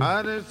jodi.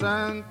 Har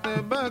sant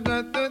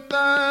bhagat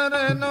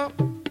tarno,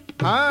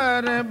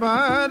 har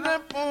bhar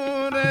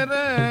pure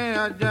re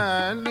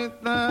ajal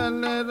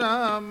tal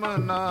ram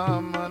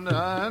naam,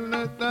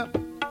 ralta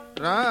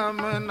Ram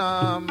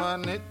नाम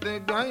नित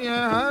गाय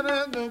हर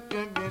दुख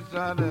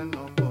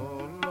बिसारनो,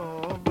 बोलो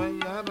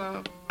भैया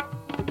राम,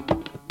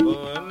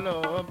 बोलो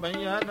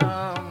भैया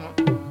राम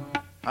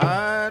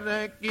हर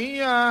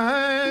किया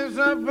है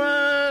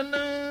सफल,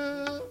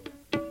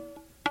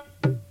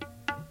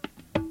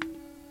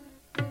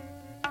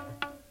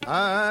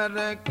 हर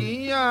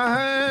किया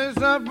है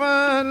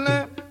सफल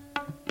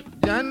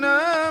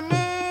जन्म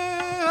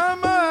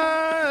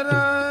हमारा,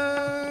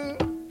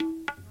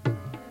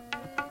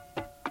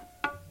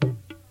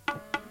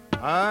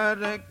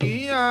 हर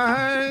किया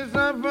है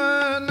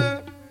सफल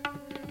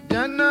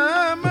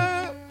जन्म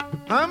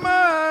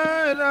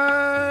हमारा,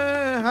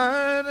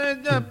 हर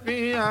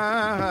जपिया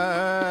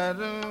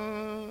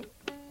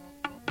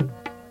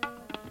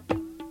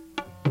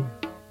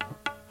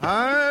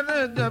हर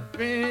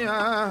जपिया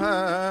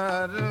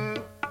हर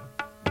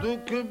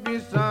दुख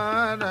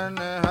बिसारन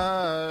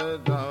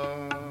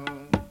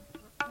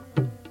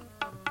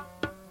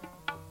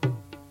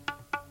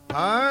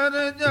हर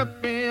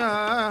जपिया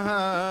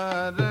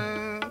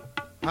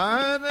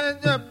हर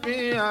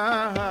जपिया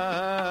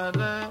हर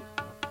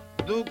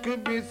दुख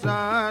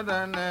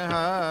बिसारन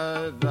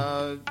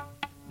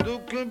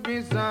दुख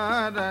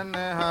बिसारन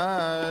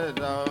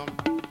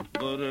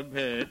गुर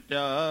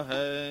भेटा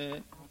है,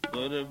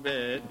 गुर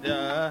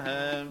भेटा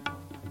है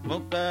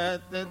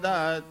मुकत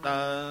दाता,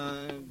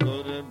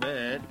 गुर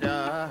भेटा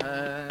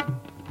है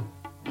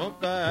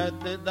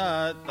मुकत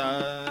दाता,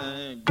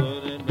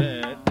 गुर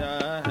भेटा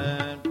है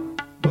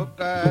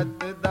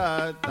मुकत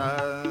दाता,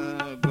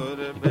 गुर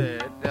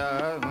भेटा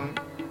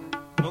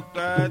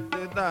मुकत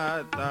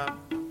दाता,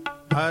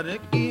 हर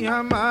की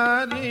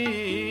हमारी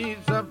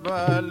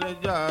सफल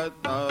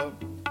जाता,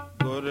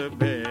 गुर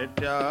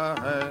भेटा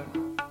है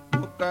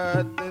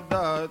मुकत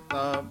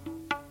दाता,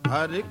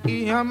 हर की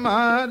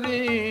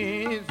हमारी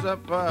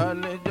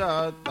सफल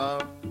जाता,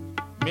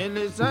 मिल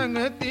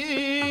संगति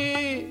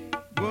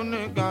गुण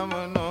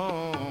गवनो,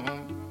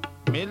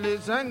 मिल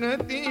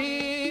संगति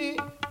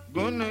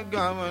गुण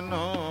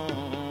गवनो,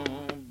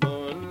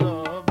 बोलो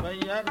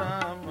भैया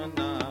राम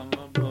नाम,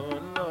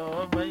 बोलो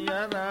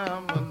भैया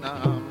राम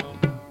नाम,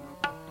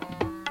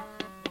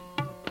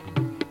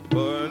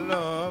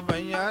 बोलो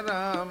भैया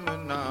राम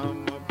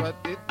नाम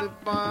पतित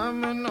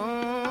पावनो,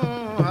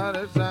 हर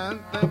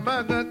संत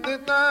भगत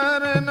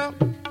तारनो,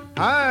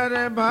 हर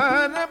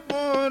भर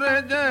पुर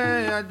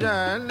जय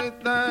जल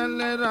तल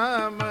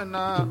राम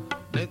नाम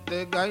नित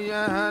गाय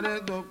हर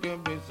दुख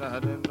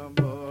बिसारनो,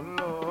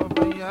 बोलो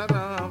भैया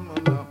राम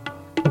नाम,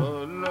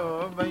 बोलो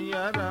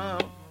भैया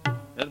राम।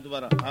 फिर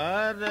दोबारा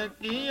हर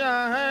किया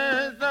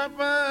है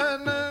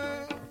सफल,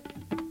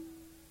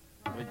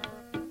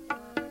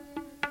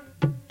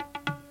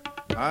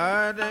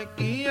 हर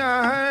किया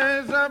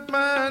है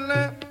सफल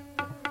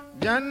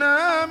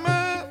जन्म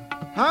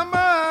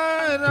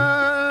हमारा,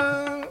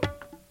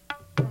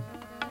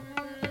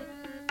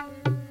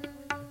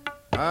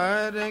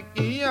 हर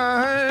किया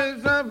है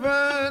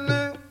सफल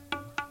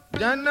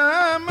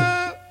जन्म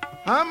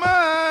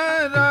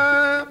हमारा,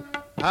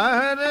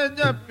 हर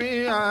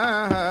जपिया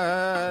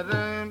हर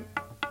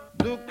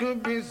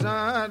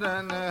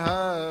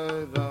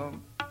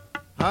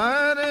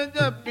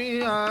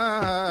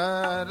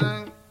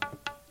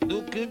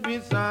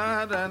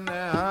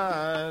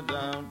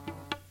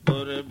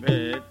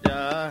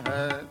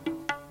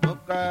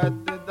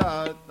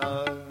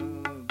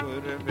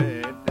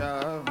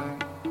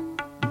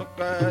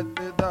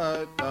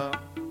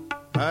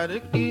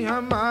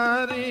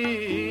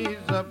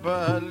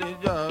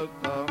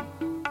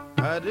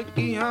हर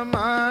की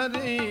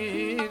हमारी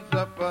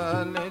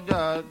सफल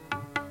जात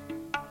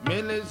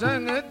मिल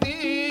संगति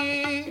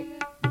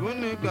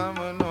गुण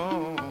गमनो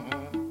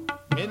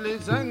मिल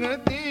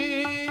संगति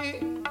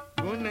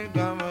गुण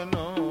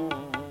गमनो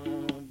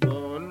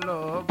बोलो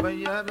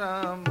भैया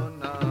राम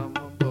नाम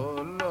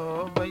बोलो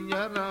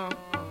भैया राम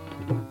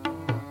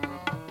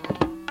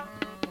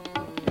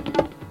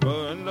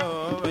बोलो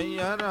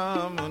भैया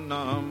राम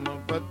नाम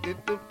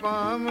पतित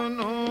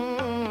पावनो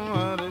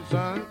हर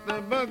संत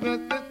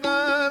भगत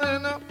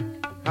तारण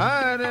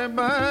हर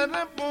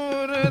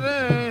भरपूर रे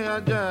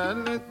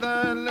अजल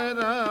तल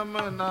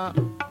रामना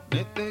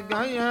नित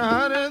गाय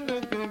हर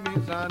दुख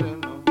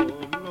विसारन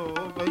बोलो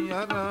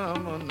भैया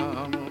राम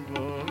नाम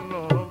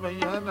बोलो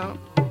भैया राम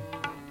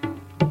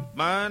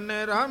मन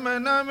राम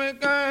नाम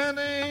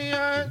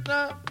करिया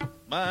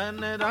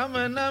मन राम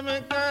नाम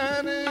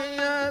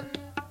करिया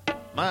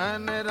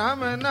मन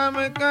राम नाम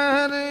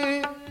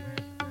करे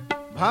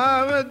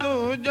भाव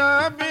दूजा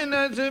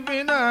बिनस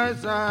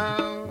बिनासा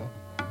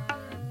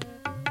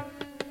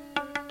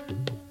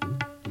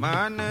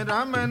मन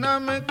राम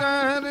नाम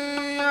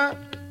करिया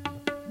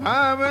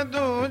भाव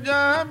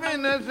दूजा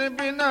बिनस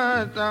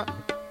बिनासा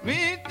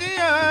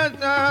मीतिया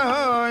सा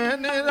होय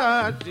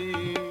निराशी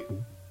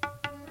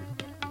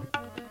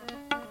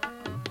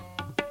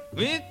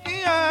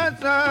मीतिया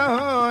सा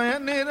होय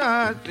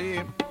निराशी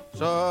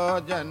सो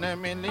जन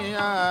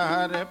मिलिया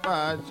हर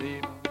पासी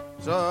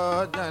सो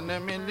जन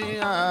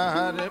मिलिया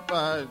हर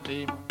पासी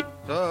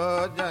सो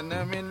जन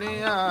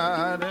मिलिया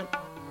हर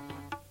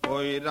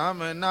कोई राम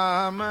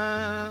नाम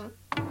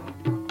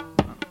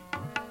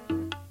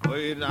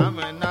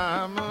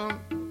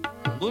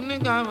गुण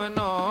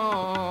गावनो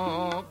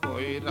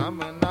कोई राम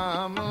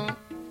नाम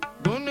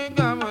गुण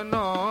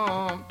गावनो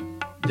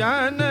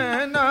जान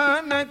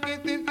नानक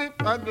तिस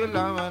पग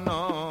लावनो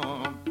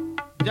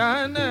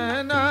जान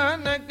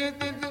नानक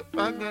तिस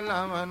पग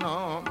लावनो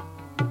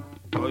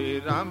कोई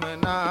राम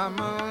नाम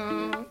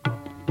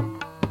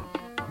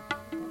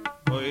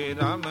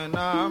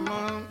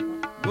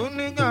गुण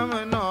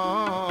गावनो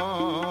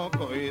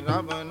कोई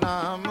राम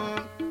नाम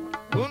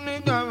गुण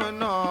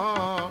गावनो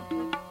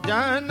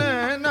जान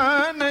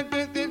नानक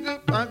तिस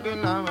पग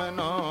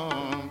लावनो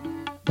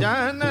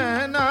जान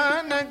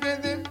नानक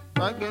तिस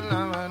पग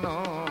लावनो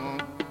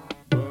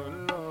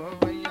बोलो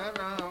भैया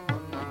राम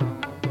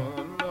नाम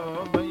बोलो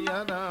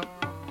भैया राम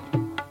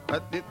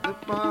पतित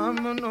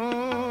पावनो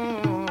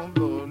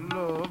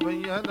बोलो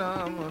भैया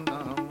राम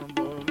नाम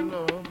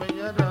बोलो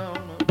भैया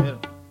राम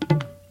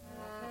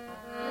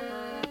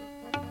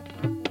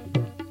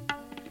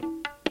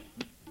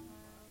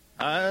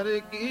हर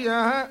किया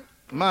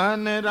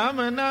मान राम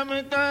नाम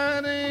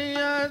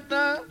करिया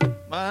था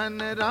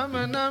मान राम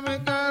नाम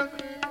कर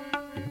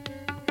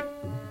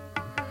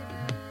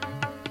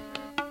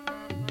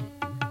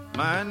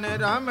मान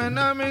राम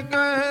नाम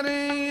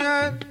करिया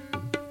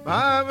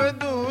भाव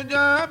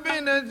दूजा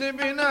बिनस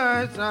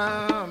बिनासा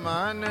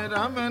मान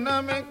राम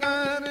नाम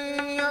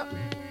करिया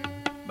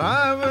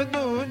भाव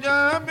दूजा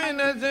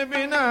बिनस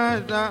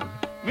बिनासा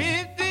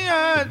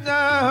मितिया सा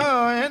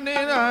होय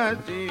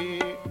निराशी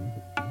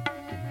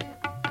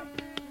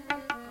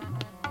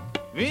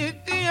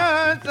मितिया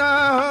सा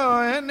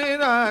होय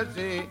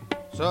निराशी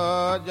सो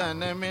जन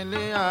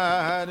मिलिया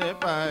हर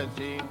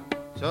पासी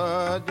सो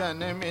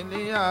जन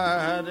मिलिया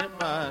हर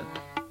पास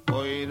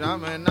कोई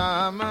राम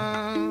नाम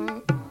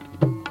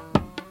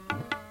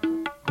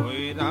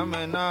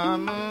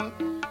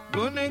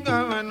गुण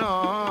गवनो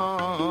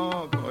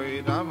कोई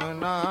राम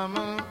नाम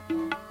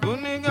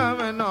गुण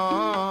गवनो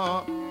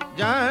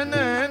जान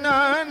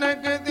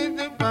नानक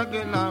तिस पग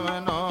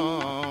लावनो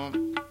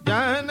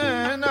जान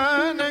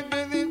नानक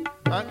तिस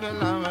पग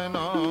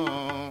लावनो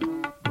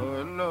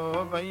बोलो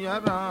भैया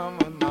राम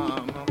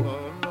नाम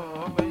बोलो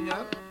भैया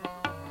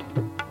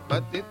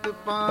पतित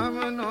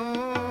पावनो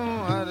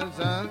हर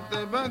संत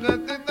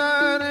भगत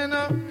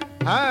तारनो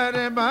हर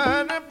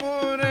बार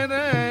पूर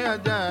रे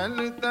अजल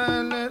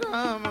तल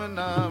राम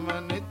नाम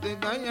नित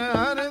गय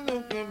हर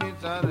दुख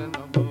विसारन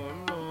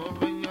बोलो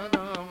भैया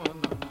राम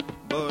नाम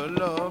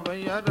बोलो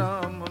भैया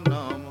राम नाम